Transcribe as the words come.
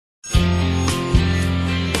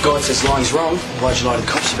If God says lying's wrong, why'd you lie to the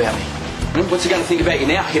cops about me? What's he going to think about you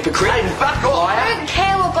now, hypocrite? Hey, fuck off! I don't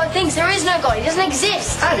care what God thinks. There is no God. He doesn't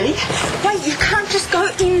exist. Hey! Wait, you can't just go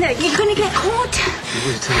in there. You're going to get caught. You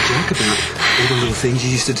would have told Jack about all the little things you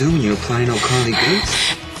used to do when you were playing old Carly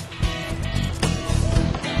Boots.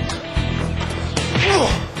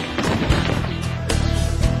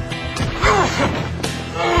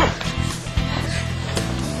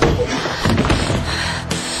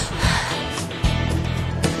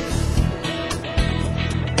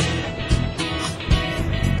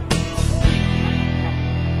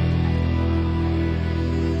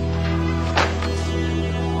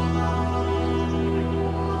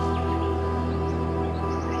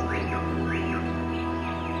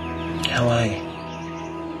 How are you?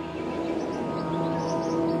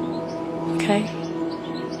 Okay.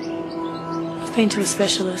 I've been to a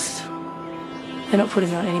specialist. They're not putting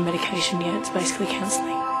me on any medication yet. It's basically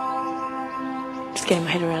counselling. Just getting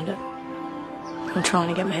my head around it. I'm trying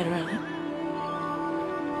to get my head around it.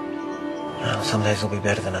 Well, some days will be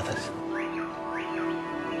better than others.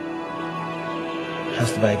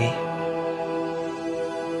 How's the baby?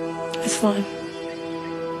 It's fine.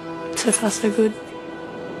 So far, so good.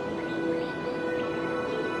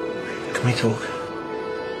 Can we talk?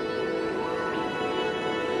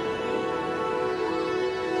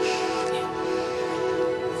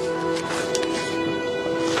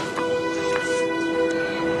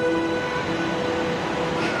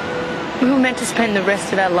 We were meant to spend the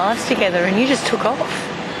rest of our lives together and you just took off.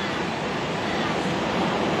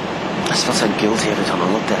 I just felt so guilty every time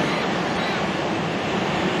I looked at it.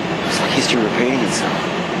 It's like history repeating itself.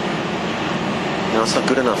 You know, it's not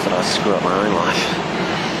good enough that I screw up my own life.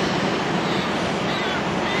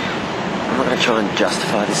 I'm not going to try and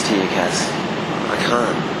justify this to you, Kaz. I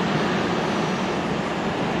can't.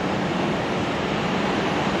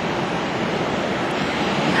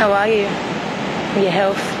 How are you? Your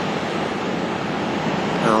health?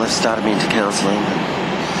 Well, they've started me into counselling.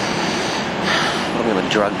 Put me on a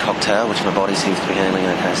drug cocktail, which my body seems to be handling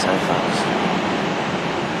okay so far.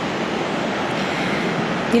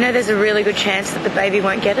 You know there's a really good chance that the baby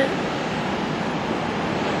won't get it?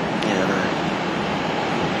 Yeah, I know.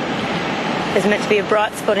 There's meant to be a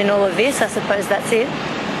bright spot in all of this. I suppose that's it.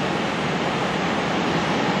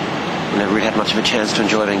 We never really had much of a chance to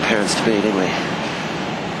enjoy being parents to be, did we?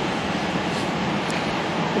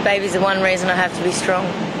 The baby's the one reason I have to be strong.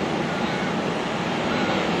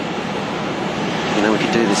 You know, we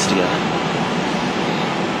could do this together.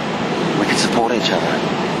 We could support each other.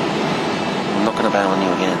 I'm not going to bail on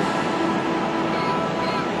you again.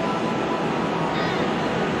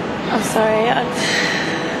 I'm sorry.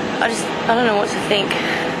 I don't know what to think.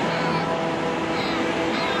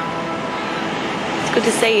 It's good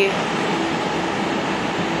to see you.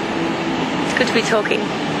 It's good to be talking.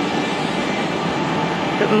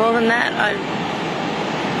 But more than that,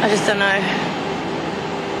 I just don't know.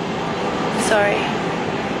 Sorry.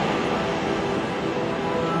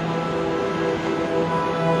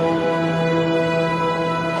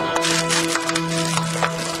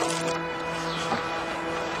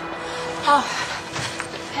 Oh,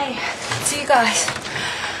 hey, it's you guys.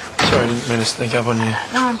 Sorry, I didn't mean to sneak up on you.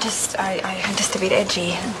 No, I'm just a bit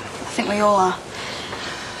edgy. I think we all are.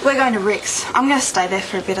 We're going to Rick's. I'm going to stay there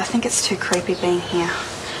for a bit. I think it's too creepy being here.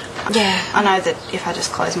 Yeah. I know that if I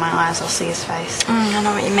just close my eyes, I'll see his face. I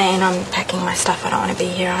know what you mean. I'm packing my stuff. I don't want to be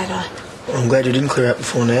here either. Well, I'm glad you didn't clear out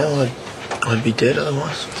before now. I'd be dead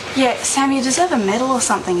otherwise. Yeah, Sam, you deserve a medal or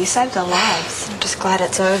something. You saved our lives. I'm just glad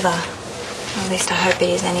it's over. At least I hope it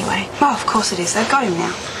is anyway. Oh, of course it is. They've got him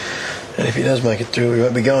now. And if he does make it through, we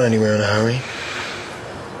won't be going anywhere in a hurry.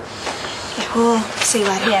 Yeah, we'll see you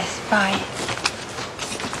later. Yes, bye.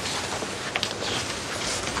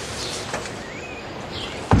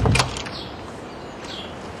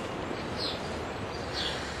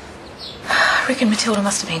 Rick and Matilda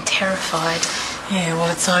must have been terrified. Yeah,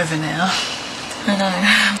 well, it's over now. I know.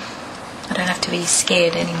 I don't have to be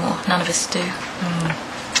scared anymore. None of us do.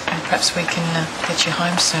 And perhaps we can get you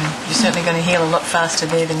home soon. You're certainly going to heal a lot faster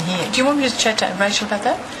there than here. Do you want me to chat to Rachel about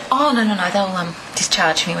that? Oh, no. They'll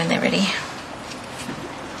discharge me when they're ready.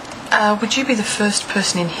 Would you be the first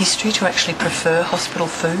person in history to actually prefer hospital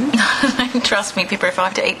food? Trust me, Pippa, if I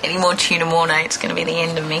have to eat any more tuna mornay, it's going to be the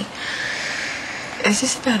end of me. Is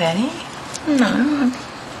this about Annie? No.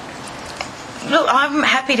 Look, I'm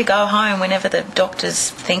happy to go home whenever the doctors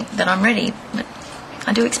think that I'm ready, but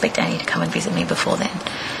I do expect Annie to come and visit me before then.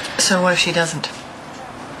 So what if she doesn't?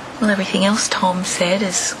 Well, everything else Tom said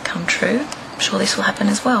has come true. I'm sure this will happen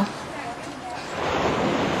as well.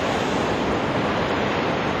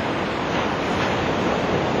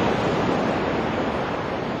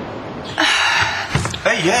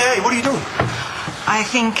 Hey, what are you doing? I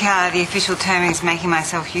think the official term is making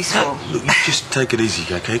myself useful. Look, you just take it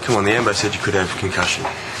easy, okay? Come on, the ambo said you could have concussion.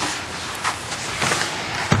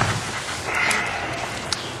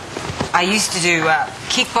 I used to do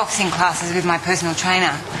kickboxing classes with my personal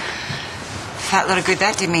trainer. Fat lot of good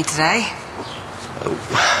that did me today.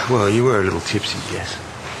 Well, you were a little tipsy, yes.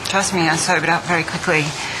 Trust me, I sobered up very quickly.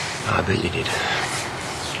 I bet you did.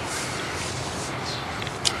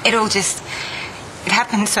 It all just... It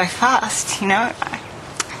happened so fast, you know.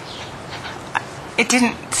 It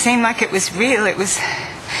didn't seem like it was real. It was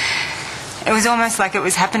almost like it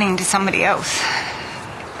was happening to somebody else.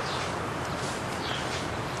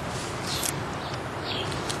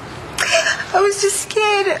 I was just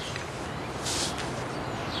scared.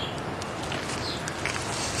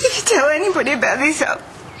 If you tell anybody about this,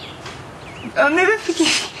 I'll never forgive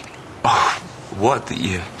you. Oh, what? That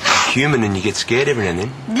you're human and you get scared every now and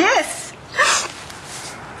then? Yes.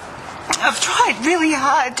 I've tried really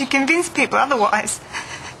hard to convince people otherwise.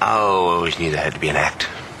 Oh, I always knew there had to be an act.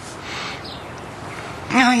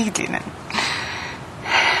 No, you didn't.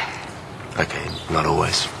 Okay, not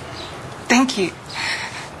always. Thank you.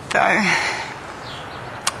 Though,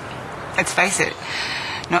 let's face it,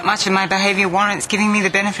 not much of my behaviour warrants giving me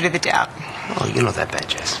the benefit of the doubt. Oh, you're not that bad,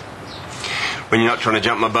 Jess. When you're not trying to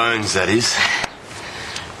jump my bones, that is.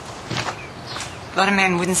 A lot of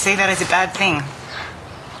men wouldn't see that as a bad thing.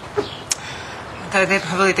 Though they're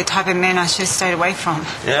probably the type of men I should have stayed away from.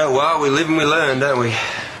 Yeah, well, we live and we learn, don't we?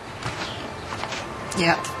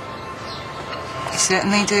 Yep. You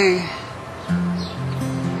certainly do.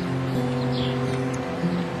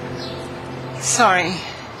 Sorry.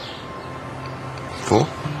 For?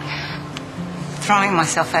 Throwing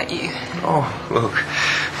myself at you. Oh, look,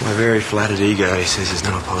 my very flattered ego says there's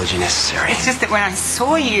no apology necessary. It's just that when I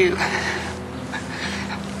saw you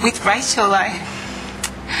with Rachel,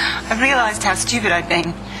 I realised how stupid I'd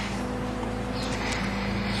been.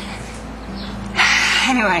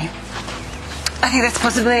 Anyway, I think that's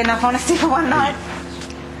possibly enough honesty for one night.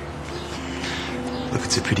 Look,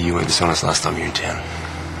 it's a pity you weren't dishonest last time you were in town.